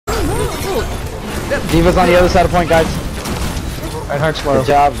D.va's on the other side of point, guys. Reinhardt's low. Good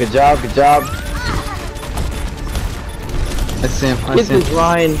job, good job, good job. I see him, I Get see him. this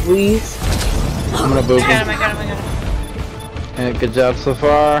Ryan, please. I'm gonna boop him. I got him. Yeah, good job so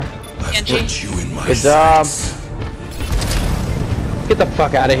far. Genji. Good job. Get the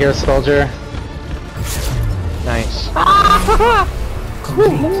fuck out of here, soldier. Nice.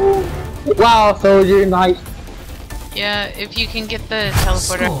 Wow, soldier, nice. Yeah, if you can get the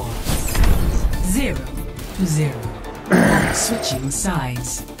teleporter. Score 0-0. Switching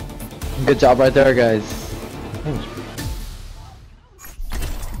sides. Good job right there, guys.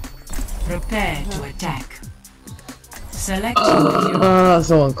 Prepare to attack. Select your hero.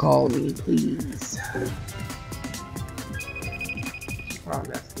 Someone call me, please.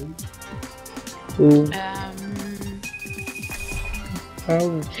 Ooh.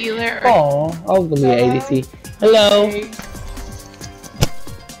 Healer or Oh, I was gonna be an ADC. Hello.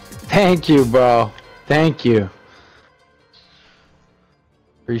 Thank you, bro. Thank you.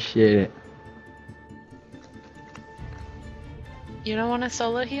 Appreciate it. you don't want a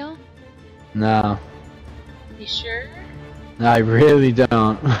solo heal? No. You sure? No, I really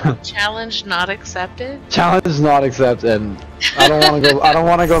don't. Challenge not accepted? Challenge not accepted. I don't want to go. I don't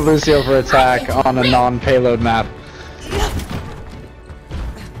want to go Lucio for attack on a non-payload map.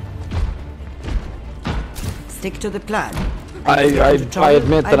 Stick to the plan. I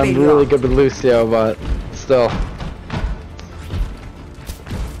admit that I'm really good with Lucio, but still.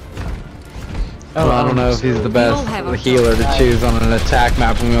 Oh, I don't know if he's the best healer to choose on an attack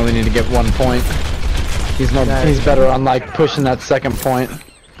map when we only need to get 1 point. He's more. He's better on like pushing that second point,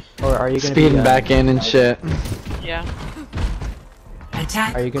 Or are you gonna speeding be, back in and shit. Yeah.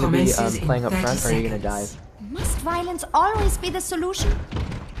 Attack Are you gonna be commences in playing up 30 front, or are you gonna dive? seconds. Must violence always be the solution?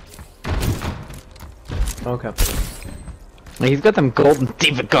 Okay. Like, he's got them golden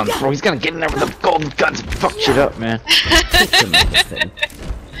d.va guns, bro. He's gonna get in there with them golden guns and fuck shit up, man.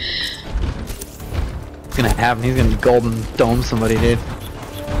 It's gonna happen. He's gonna golden dome somebody, dude.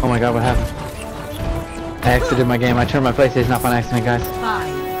 Oh my god, what happened? I exited my game. I turned my PlayStation off on accident, guys.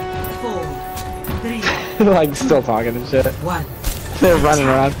 5, 4, 3, Like, still talking and shit. 1. They're running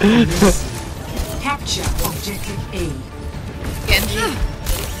around. Capture objective A. Genji.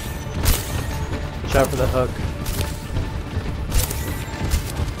 Shot for the hook.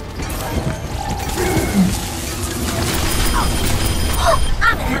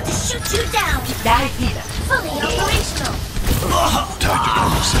 I'm gonna have to shoot you down! Die healer. Fully operational! Tactical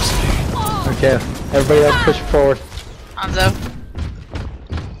necessity. Okay, everybody else push forward. Hanzo.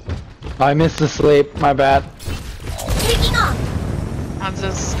 I missed the sleep. My bad. Taking off!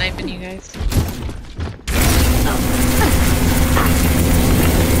 Hanzo's sniping you guys.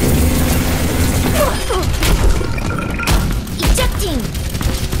 Ejecting!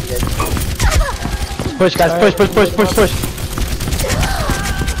 Push, guys. Push.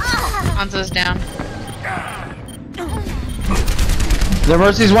 Hanzo's down. Their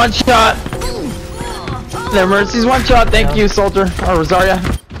Mercy's one shot. Their Mercy's one shot. Thank you, Soldier. Or Rosaria.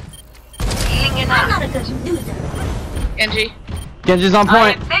 I'm not a good loser. Genji. Genji's on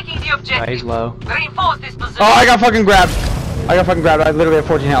point. He's low. Oh, I got fucking grabbed. I literally have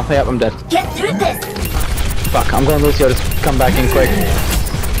 14 health. Yep, I'm dead. Get through this! Fuck, I'm going Lucio to come back in quick.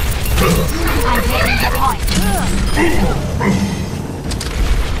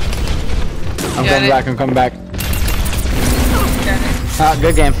 I'm coming back. Ah,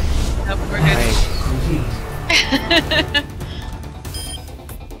 good game. Nope, we're good.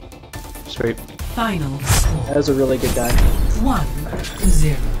 Sweet. Final score. That was a really good guy.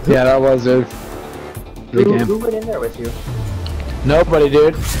 1-0. Yeah, that was it. Good Who game. went in there with you? Nobody,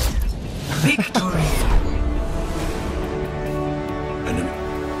 dude. Victory.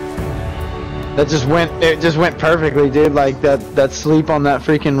 That just went. It just went perfectly, dude. Like that sleep on that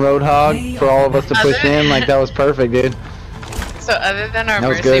freaking Roadhog for all of us to push in. Like that was perfect, dude. So other than our That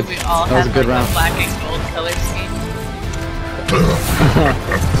was Mercy, good. we all That was had a good like round. a black and gold color scheme.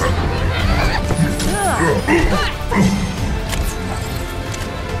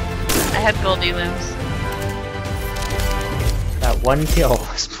 I had goldy limbs. That one kill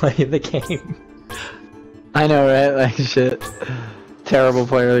was playing the game. I know, right? Like shit. Terrible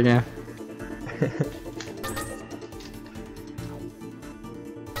player of the game.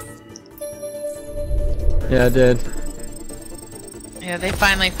 Yeah, I did. Yeah, they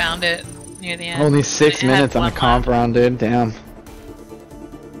finally found it near the end. Only 6 They had minutes on a one comp left. round, dude. Damn.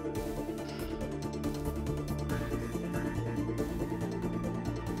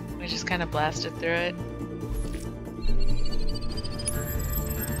 We just kind of blasted through it.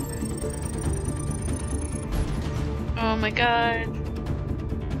 Oh my god.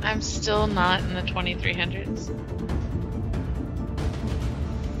 I'm still not in the 2300s.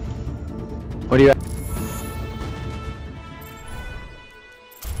 What do you?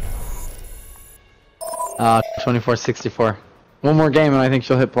 2464. One more game and I think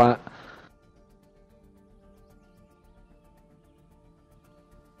she'll hit plat.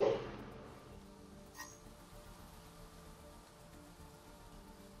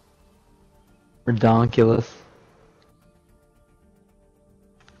 Redonkulous.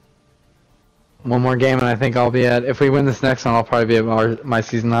 One more game and I think I'll be at, if we win this next one, I'll probably be at my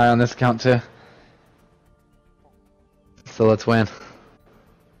season high on this account too. So let's win.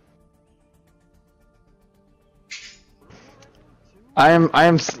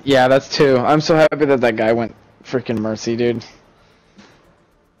 Yeah, that's 2. I'm so happy that that guy went freaking Mercy, dude.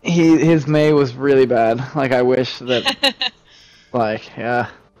 His May was really bad. Like, I wish that, like, yeah.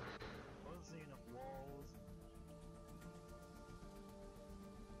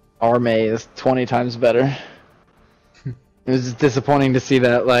 Our May is 20 times better. It was just disappointing to see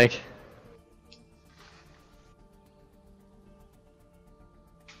that, like...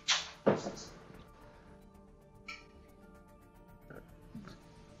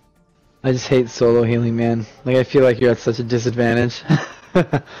 I just hate solo healing, man. Like, I feel like you're at such a disadvantage.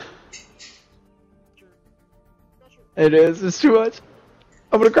 It is, it's too much.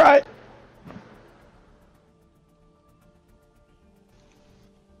 I'm gonna cry.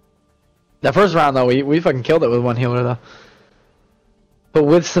 That first round though, we fucking killed it with one healer though. But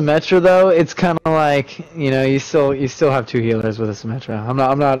with Symmetra though, it's kind of like, you know, you still have 2 healers with a Symmetra. I'm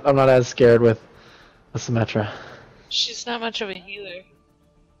not as scared with a Symmetra. She's not much of a healer.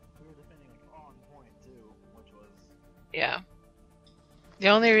 Yeah. The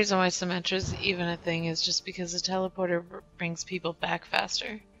only reason why Symmetra's even a thing is just because the teleporter brings people back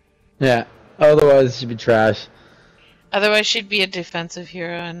faster. Yeah. Otherwise, she'd be trash. Otherwise, she'd be a defensive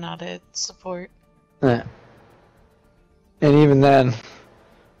hero and not a support. Yeah. And even then,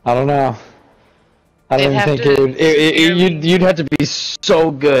 I don't know. I don't even think you'd have to be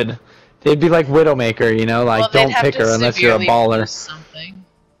so good. They'd be like Widowmaker, you know, like well, don't pick her unless you're a baller. Something.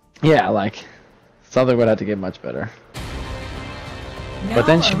 Yeah, like something would have to get much better. But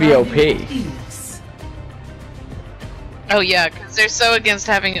then she'd be OP. Oh yeah, because they're so against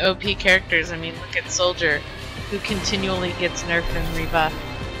having OP characters. I mean, look at Soldier, who continually gets nerfed and rebuffed.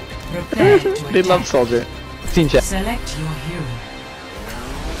 They love Soldier. Team chat. Select your hero.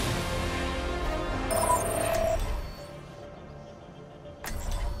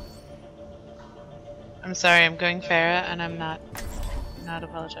 I'm sorry, I'm going Pharah, and I'm not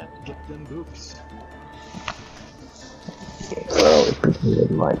apologetic. Get them boops.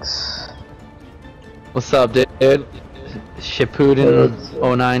 What's up, dude? Shippuden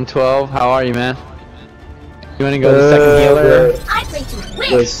 0912, how are you, man? You wanna go to second healer? I play to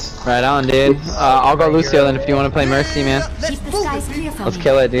win. Right on, dude. I'll go Lucio then if you want to play Mercy, man. Keep the skies clear for Let's me.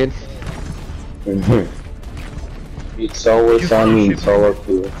 kill it, dude. It's always on me, solo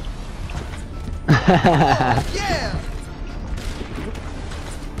too.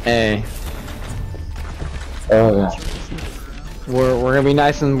 Hey. Oh yeah. We're gonna be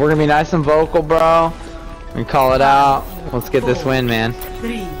nice and vocal, bro. We call it out. Let's get this win, man.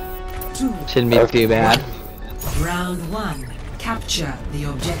 3, 2, Shouldn't be too bad. round 1. Capture the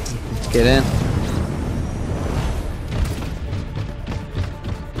objective. Let's get in.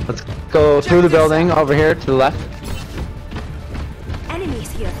 Let's go through the building over here to the left.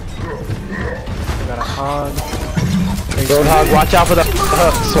 Enemies here. Got a hog. Roadhog, watch out for the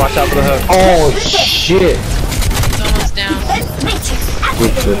hooks. Watch out for the hooks. Oh shit! It's almost down.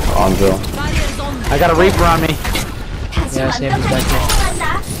 Good shit, Anjo. I got a Reaper on me. Yeah, Sam is back here.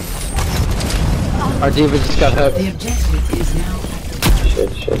 Our D.va just got hooked. The objective is now Shit.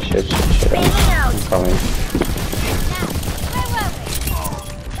 I'm coming.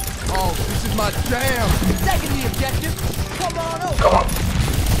 Oh, this is my jam. Second the objective. Come on over.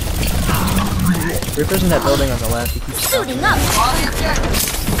 Reaper's in that building on the left. He keeps Suiting up. I'm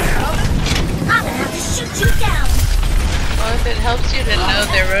gonna have to shoot you down. Well, if it helps you to know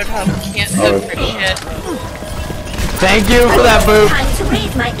their Roadhog can't hook for shit. Thank you for that boop. Time to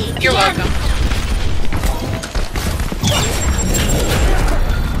raise my APM. You're welcome.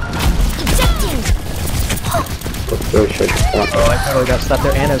 Ejecting. Oh, I totally got stuck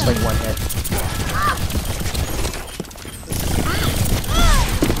there. Anna's like 1 hit.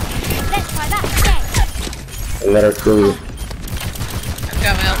 Let's try that again. Let her kill you. I've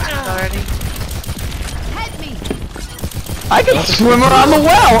got my ultimate already. Help me. I can swim around the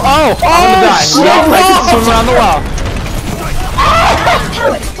well. Oh, I'm gonna die. shit. No, I can swim around the well.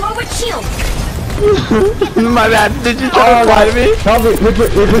 Powered forward shield. My bad. Did you try to fly to me? Help me!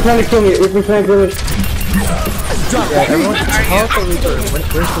 Reaper trying to kill me! Reaper trying to kill me! Yeah, everyone call for Reaper. Where's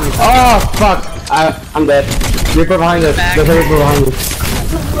the Reaper? Oh fuck! I'm dead. Reaper behind us. There's a Reaper behind us.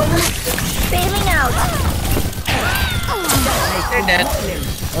 Bailing out. They're dead.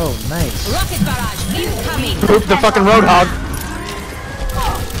 Oh, nice. Rocket barrage incoming. Poop the fucking roadhog.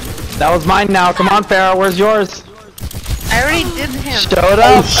 That was mine now. Come on, Farrah. Where's yours? I already did him. Show it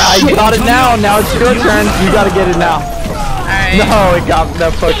up. I got it now. Now it's your turn. You gotta get it now. Alright. No, it got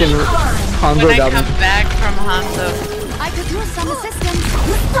that fucking Hanzo When I got me. come back from Hanzo. I could use some assistance.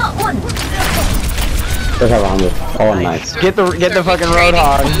 Got one. There's a round. Oh nice. Get the fucking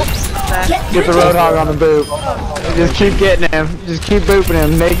roadhog. Get the roadhog on the boop. Just keep getting him. Just keep booping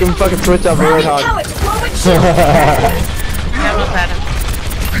him. Make him fucking switch up the roadhog. Coward, forward shield. Almost at him.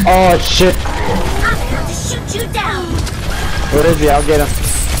 Oh shit. I'm about to shoot you down. What is he? I'll get him.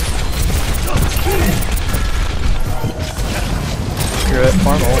 Screw it,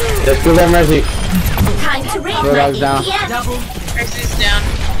 farm ult. Let's do that mercy. Time to raid my Roadhog's down. APM. Mercy's down.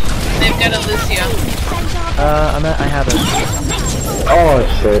 They've got a Lucio. I have it. Oh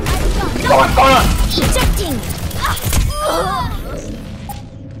shit. Ejecting.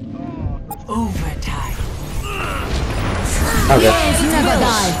 Overtime. Okay. Never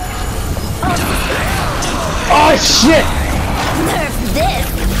die. Oh shit! Nerf this.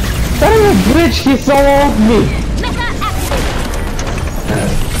 That is a bitch, he saw off me! Mecha action.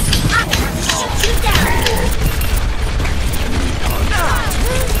 I'm about to shoot you down.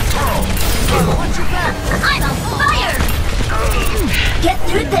 I'm on fire. Get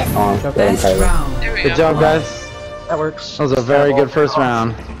through this. Oh, okay. There we Good go. job, guys. That works. That was a very good first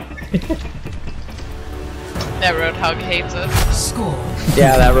round. That Roadhog hates us. Score.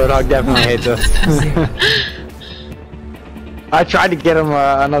 Yeah, that roadhog definitely hates us. I tried to get him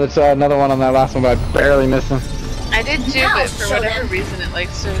another one on that last one, but I barely missed him. I did too, but for whatever reason it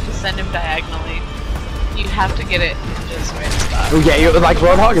likes to send him diagonally. You have to get it in just right spot. Yeah, like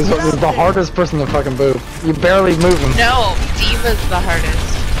roadhog is the hardest person to fucking boop. You barely move him. No, D.va's the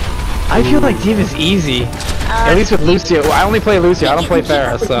hardest. I feel like D.va's easy. At least with Lucio. I only play Lucio. I don't play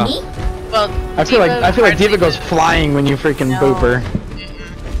Farrah, so. Well, I feel like D.va goes flying when you freaking boop her.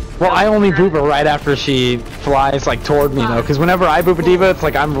 Well, I only boop her right after she flies like toward me though, because whenever I boop a D.va, it's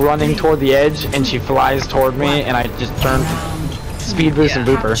like I'm running toward the edge and she flies toward me, and I just turn, speed boost and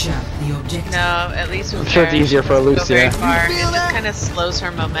boop her. No, at least with I'm sure it's her, easier for a she doesn't go Lucio. very far. It just kind of slows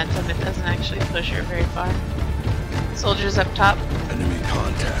her momentum. It doesn't actually push her very far. Soldiers up top. Enemy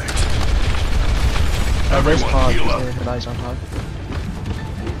contact. Where's Hog? Heal His eyes on Hog.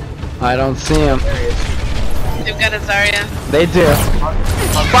 I don't see him. They've got a Zarya. They do.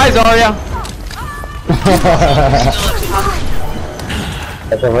 Bye, Zarya. Still up top.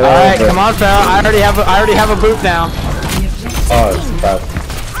 All right, come on, Farrah. I already have a boop now. Oh, it's bad.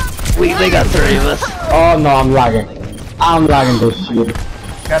 They got 3 of us. Oh no, I'm lagging. I'm lagging this shit.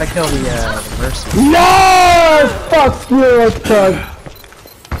 Gotta kill the Mercy. No! Fuck you, thug.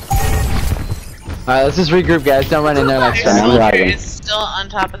 Alright, let's just regroup, guys. Don't run in there next Their time. I'm soldier lagging. is still on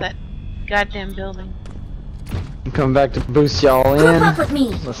top of that goddamn building. I'm coming back to boost y'all Group in. up with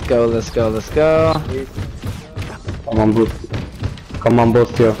me. Let's go, let's go, let's go. Come on, boost. Come on,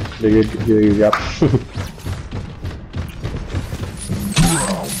 boost here. You got.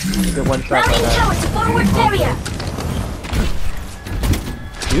 Get one shot by Routing that. tower to forward barrier.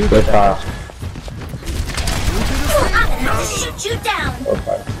 Good fire. I'm about to shoot you down. Good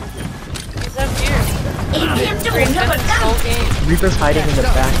fire. He's up here. APM He's door been number this whole down. game. Reaper's hiding in the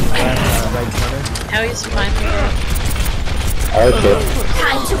back right corner. Now he's finally dead. Okay.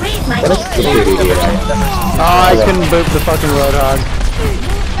 Time to raid my What is APM. this idiot? Oh, I couldn't boop the fucking roadhog.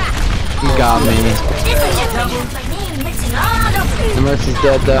 He got me. This ejecting is my name mixing all over. The Mercy's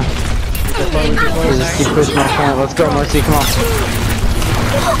dead though. We'll just keep pushing my point. Let's go, Mercy, come on.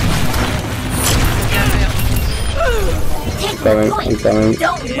 Take my Coming, point. incoming.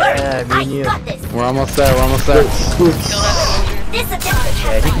 Don't worry. Yeah, me I and you. got this. We're almost there, we're almost there. Kill that soldier. This ejecting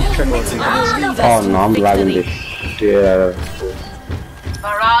Yeah, he can trickle mixing through all over. Oh no, I'm lagging this. Yeah.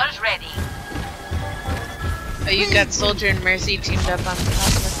 Barrage ready. Oh, you got Soldier and Mercy teamed up on top of the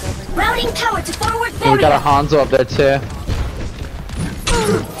building. Routing tower to forward And we got a barrier. Hanzo up there too.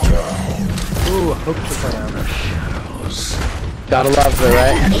 Ooh, hope to play armor. Gotta love it,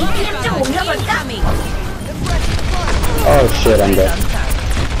 right? APM door number down. Oh shit, I'm dead.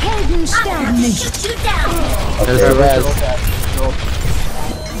 I'm about to shoot you down. There's the res.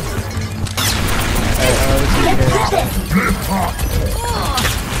 Get through this.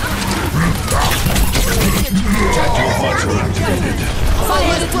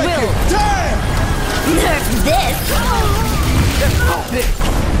 Fire at will. Nerf this!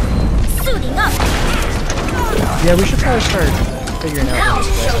 Suiting up! Yeah, we should probably start figuring out I'll what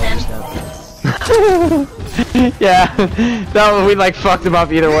show them! Yeah, that one, we like fucked him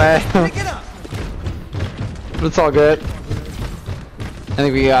up either way. Pick it up! But it's all good. I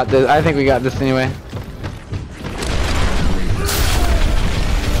think we got this. I think we got this anyway.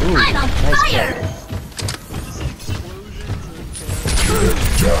 Ooh, I'm on nice fire!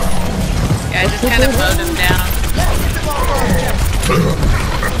 kill. Yeah, I just kind of mowed him down.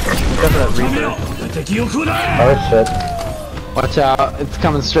 Go for that Reaper. Oh shit. Watch out! It's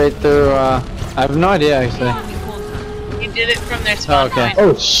coming straight through. I have no idea actually. He did it from their spawn okay. point.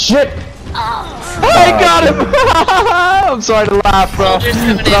 Oh shit! I got him! I'm sorry to laugh, bro. Soldiers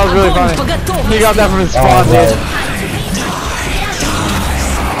coming in. That was really funny. He got that from his spawn, dude.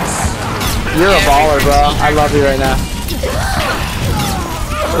 You're a baller, bro. I love you right now.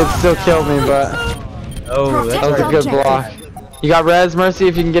 It still killed me, but Oh, that was a good block. You got res, Mercy,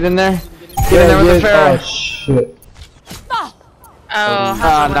 if you can get in there? Get in Yeah, there with the yeah. Pharaoh. Oh shit.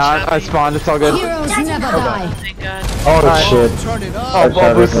 Oh, No, I spawned. It's all good. Heroes never die. thank God. Oh shit. Turn it up!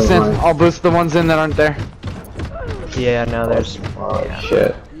 I'll boost this in. I'll boost the ones in that aren't there. yeah, now there's. Oh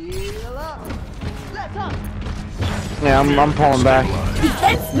shit. Yeah, I'm pulling back.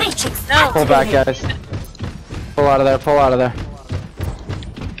 Defense matrix No. Pull back, guys. Pull out of there. Pull out of there.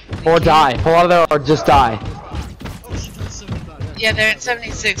 Or die. Pull out of there or just die. Yeah, they're at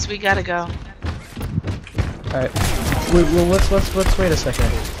 76. We gotta go. Alright. Well, let's wait a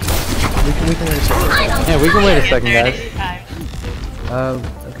second. We can wait a second. Yeah, we can wait a second, guys.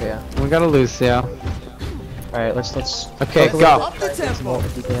 Okay, yeah. We gotta lose, yeah. Alright, let's Okay, talk a little go. Up the tempo!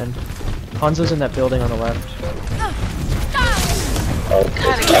 if we can. Hanzo's in that building on the left.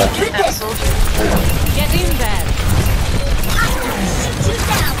 Gotta get that soldier. Get in there.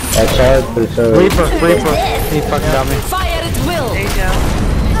 Watch out, there's a... Reaper. He fucking got me. Fire at will. There you go.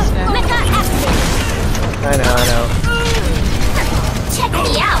 Mecha activate! I know. Check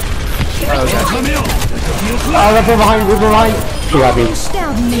me out! Oh, God. Oh, they're from behind, we're behind! He got me.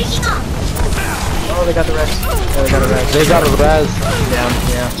 Taking off! Oh, they got the res. Oh, they got a res. They got a res. Down,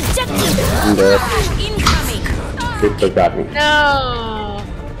 yeah. Ejecting! I'm dead. Incoming. Victor got me. No.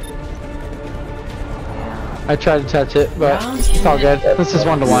 I tried to touch it, but it's all good. This is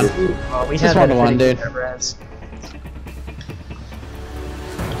 1-to-1. Oh, we Just had that 1-to-1, dude. hitting res.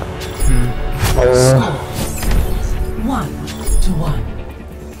 Oh, 1-to-1.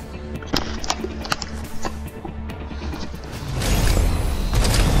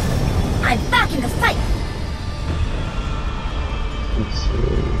 I'm back in the fight!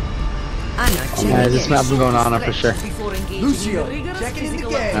 Yeah, this map I'm going on for sure. Lucio, checking in the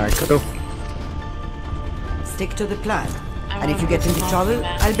game! Alright, go. Stick to the plan. I And if you wanna get into go trouble, smoke,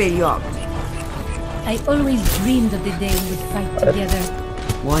 man. I'll bail you out. I always dreamed of the day we would fight together.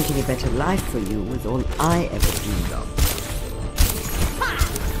 Wanting a better life for you was all I ever dreamed of.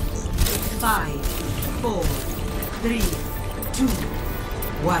 5, 4, 3, 2,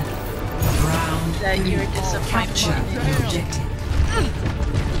 1. Round That you're disappointed. objective.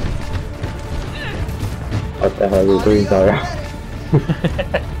 what the hell are you doing, Zara?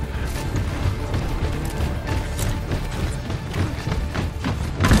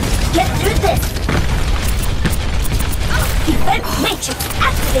 Get through this! Defense matrix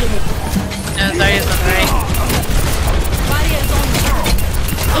activated! No, Zarya's on the right.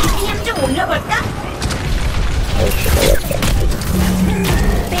 ATM duo number that!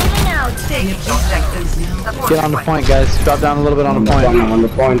 Bailing out! Get on the point, guys. Drop down a little bit on the point. I'm on the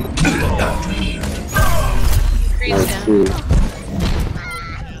point. Freeze Let's down. see.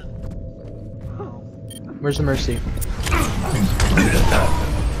 Where's the Mercy?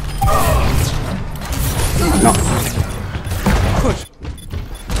 No.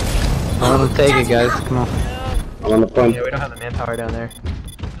 I want to take it, guys. Come on. I'm on the point. Yeah, we don't have the manpower down there.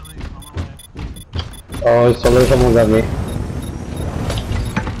 Oh, solo someone got me.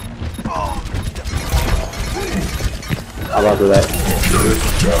 How about that?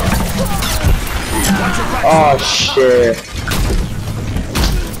 Oh shit!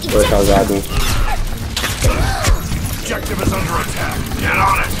 Wish I got me. Objective is under attack. Get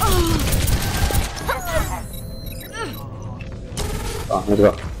on it. Oh, let's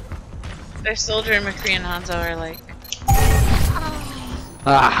go. Their soldier and McCree and Hanzo are like.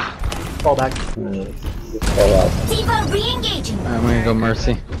 Ah. Fall back. Just fall out. D.va re-engaging! Alright, I'm gonna go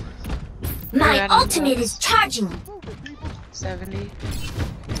Mercy. My ultimate is charging! 70.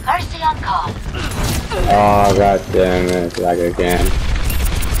 Mercy on call! Oh god damn it, like again.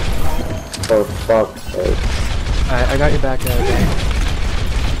 For fuck's sake. Alright, I got your back there, okay?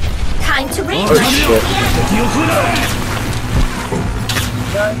 Time Time to reach. Oh shit.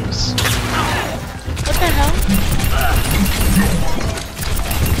 What the hell?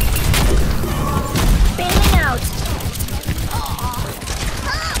 Bailing out.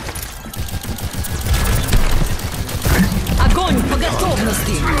 Огонь по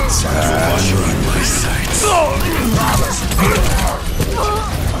готовности!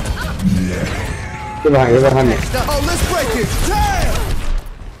 Get behind me. Oh, let's break it. Damn!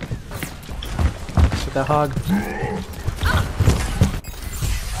 With that hog.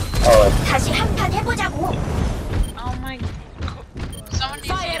 Oh, 다시 한판 해보자고. Oh my. Someone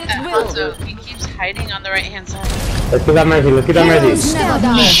needs to get that Hanzo. He keeps hiding on the right hand side. let's get that Mercy. Let's get that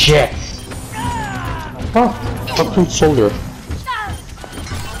Mercy. Shit. Oh, fucking soldier.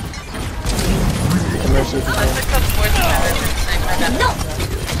 Let's look up more than that. No.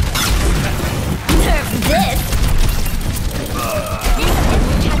 Nerf this.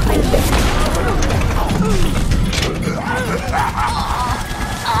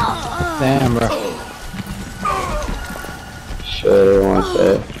 Damn, bro. Shit, everyone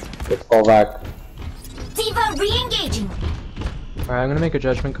said. Let's fall back. D.va re-engaging. Alright, I'm gonna make a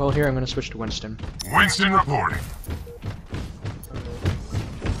judgment call here. I'm gonna switch to Winston. Winston reporting.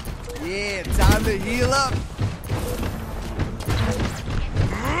 Yeah, time to heal up.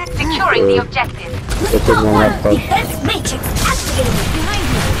 Securing the objective. Let's take one left push. Defense matrix activated. Behind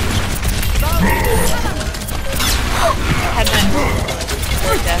you. Had my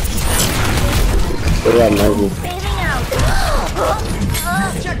 4 deaths. Look at that Mercy. Bailing out.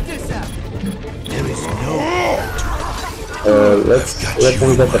 Check this out. Let's let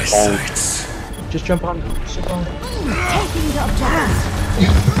them get the phone. Just jump on. Taking the objective.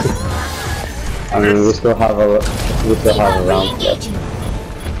 I mean, we still have a round left. Re-engaging.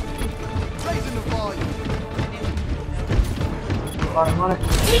 Raising the volume.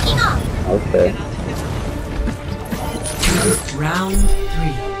 Taking off. Okay. Round 3.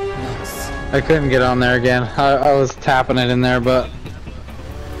 I couldn't get on there again. I was tapping it in there, but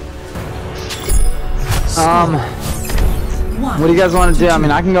what do you guys want to do? I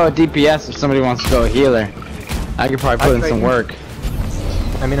mean, I can go with DPS if somebody wants to go a healer. I could probably put in some work.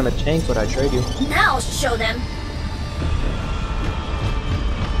 I mean, I'm a tank, but I trade you. Now show them.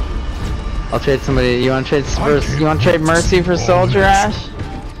 I'll trade somebody. You want to trade Mercy for Soldier, Ash?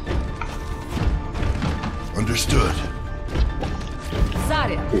 Understood.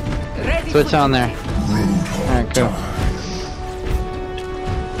 Zarya, ready Switch on there. Alright, cool.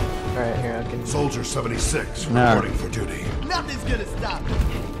 Alright, here, I can... Soldier 76 No. reporting for duty. Nothing's gonna stop me.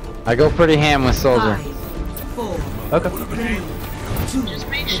 I go pretty ham with Soldier. 5, 4, Okay. 2, Just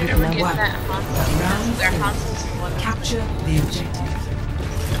make sure we get that Hanzo. Their Hanzo's the one. capture the objective.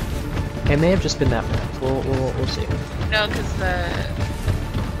 It may have just been that one. We'll see. No, because the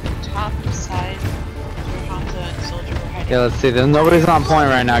top side where Hanzo and Soldier were hiding. Yeah, let's see. Nobody's on point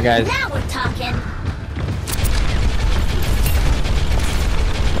right now, guys. Now we're talking.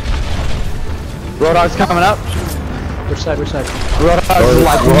 Roadhog's coming up. Which side? Roadhog's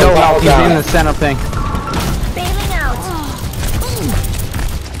like no help. He's in the center thing. Bailing out.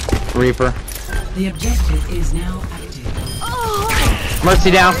 Reaper. The objective is now active.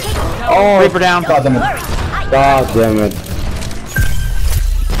 Mercy down. Oh, Reaper down. God damn it. God damn it.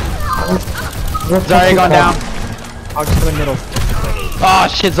 Zarya going down. Hog's coming middle. Oh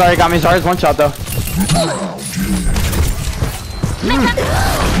shit, Zarya got me. Zarya's one shot though.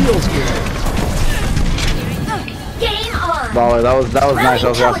 Game on. Baller, that was nice. I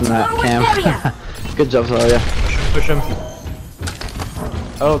was watching that cam. Good job, Zarya. Push him.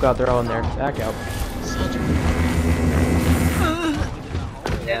 Oh god, they're all in there. Back out.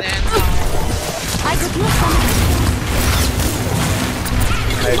 They're there. I could use some.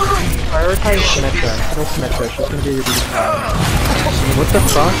 Prioritize Symmetra. Kill Symmetra. She's gonna be your biggest problem. What the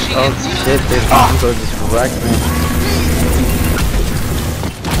fuck? Oh shit, this Hanzo just wrecked me.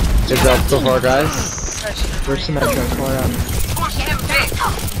 Good job so far, guys. Where's Symmetra? Call her out.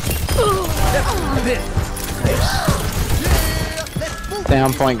 Stay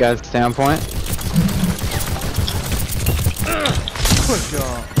on point, guys. Stay on point.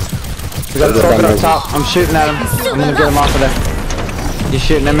 We got a Soldier up top. I'm shooting at him. I'm gonna get him off of there. You're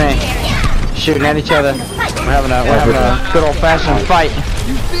shooting at me. Shooting at each other. We're having a good old-fashioned fight.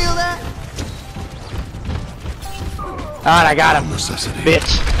 You feel that? Alright, I got him.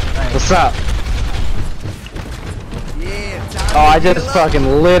 Bitch. What's up? Yeah, time Oh, I just fucking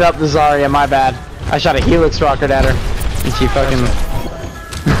lit up the Zarya, my bad. I shot a helix rocket at her. And she fucking...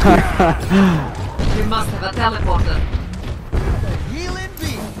 You must have a teleporter. healing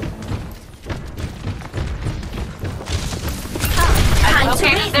beam. I Time to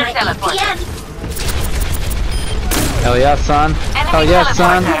raise my APM. Hell yeah, son. Hell yeah,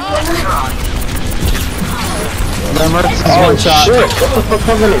 son. The Mercy's one shot. Shit, what the fuck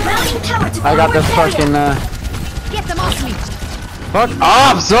happened? Routing tower to I got this fucking, Get them off me. Fuck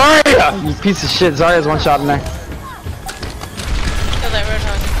off, Zarya! You piece of shit, Zarya's one shot in there. Kill that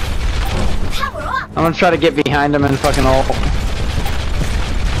Roadhog. Power up. I'm gonna try to get behind him and fucking ult.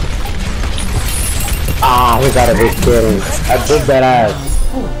 Ah, we gotta be kidding. I did that ass.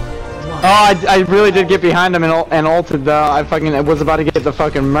 Oh, I really did get behind him and ulted though. I fucking was about to get the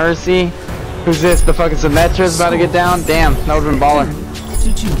fucking Mercy. Who's this? The fucking Symmetra's about to get down? Damn, that would've been baller.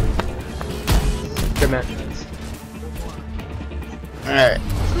 Good man. Alright,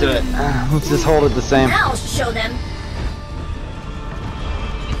 let's do it. Let's just hold it the same. I'll show them.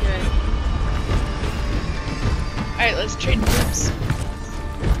 Alright, let's trade groups.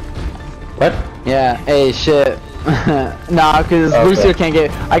 What? Yeah, hey, shit. Nah, cause Okay. Lucio can't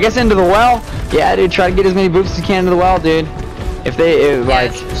get, I guess, into the well. Yeah, dude, try to get as many boops as you can into the well, dude. If they,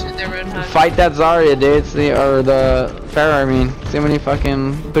 like, Shoot their Roadhog. fight that Zarya, dude, see, or the Pharah, I mean. See how many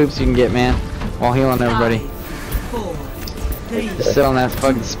fucking boops you can get, man, while healing everybody. 4, 3, Just sit on that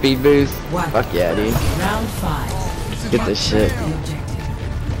fucking speed boost. 1. Fuck yeah, dude. Round 5. Get this shit. The objective.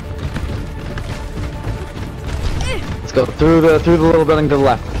 Let's go through the little building to the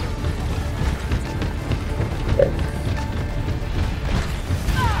left.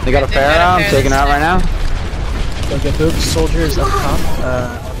 They got a They got a Pharah, I'm Pharah taking her out right now. Go get boots. Soldiers up top.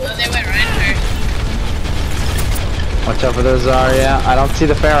 Oh, they went Reinhardt. Watch out for those Zarya. I don't see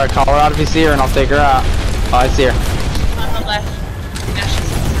the Pharah. Call her out if you see her and I'll take her out. Oh, I see her. On the left. Now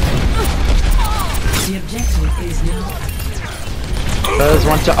she's The objective is now. There's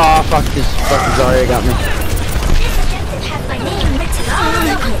one shot. Oh, fuck, this fucking Zarya got me. This objective has my name written all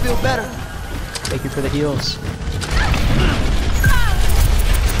over it. Feel better. Thank you for the heals.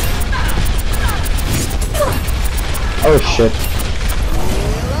 Oh shit.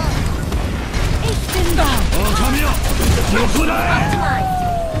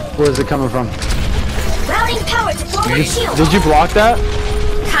 Where's it coming from? Routing power to forward shield. Did you block that?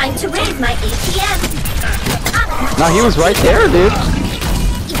 Time to raise my APM. No, he was right there, dude.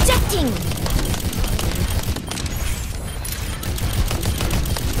 Ejecting.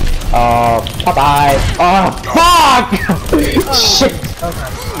 Oh, bye-bye. Oh, fuck! Shit!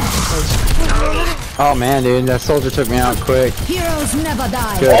 Oh man, dude, that soldier took me out quick. Heroes never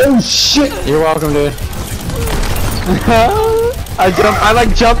die. Good. Oh shit! You're welcome, dude. I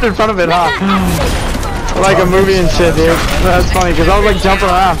like jumped in front of it, huh? Like a movie and shit, dude. That's funny, because I was like jumping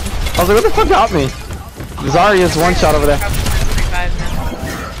around. I was like, what the fuck got me? Zarya's one shot over there. revive now.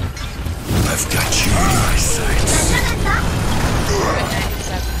 I've got you in my sights. Good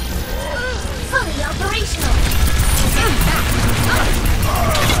 97. Fully operational.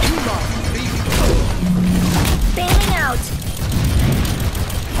 Bailing out.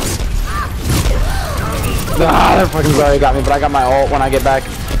 Ah, that fucking Zarya got me, but I got my ult when I get back.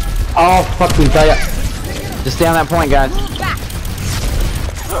 Oh, fucking Zarya. Just stay on that point, guys.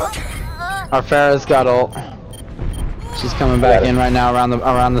 Our Pharah's got ult. She's coming back in right now around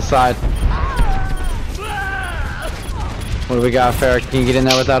the side. What do we got, Pharah? Can you get in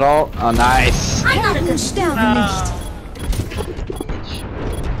there with that ult? Oh, nice.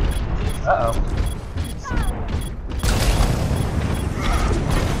 Uh-oh.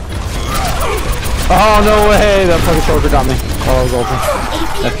 Oh, no way! That fucking soldier got me. Oh, I was ulting.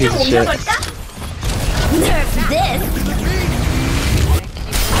 That piece of shit. Nerf this.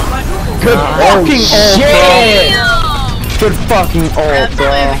 Good fucking ult, bro. Good fucking ult,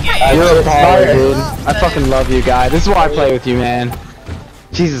 bro. You're a baller, dude. I fucking love you, guy. This is why I play with you, man.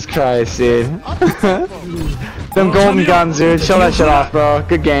 Jesus Christ, dude. Them golden guns, dude. Show that shit off, bro.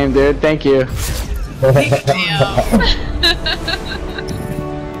 Good game, dude. Thank you.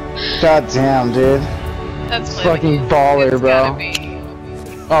 God damn, dude. That's Fucking baller, bro.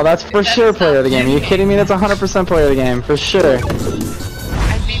 Oh, that's for sure player of the game. Are you kidding me? That's 100% player of the game, for sure.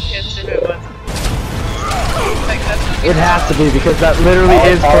 I'd be pissed if it wasn't. Like, that's It has to be, because that literally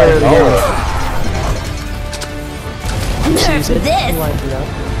is player of the game. Nerf this. Lined it up.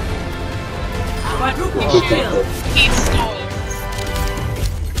 he stole.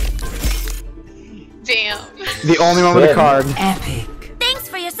 Damn. The only one with a card. Epic. Thanks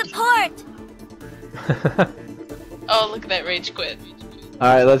for your support. Oh, look at that rage quit.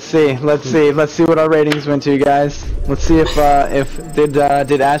 Alright, let's see what our ratings went to, guys. Let's see if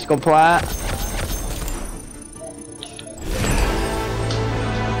did Ash go plat?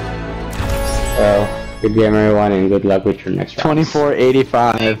 So, good game everyone and good luck with your next round.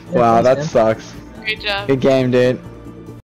 2485. Wow, that sucks. Great job. Good game, dude.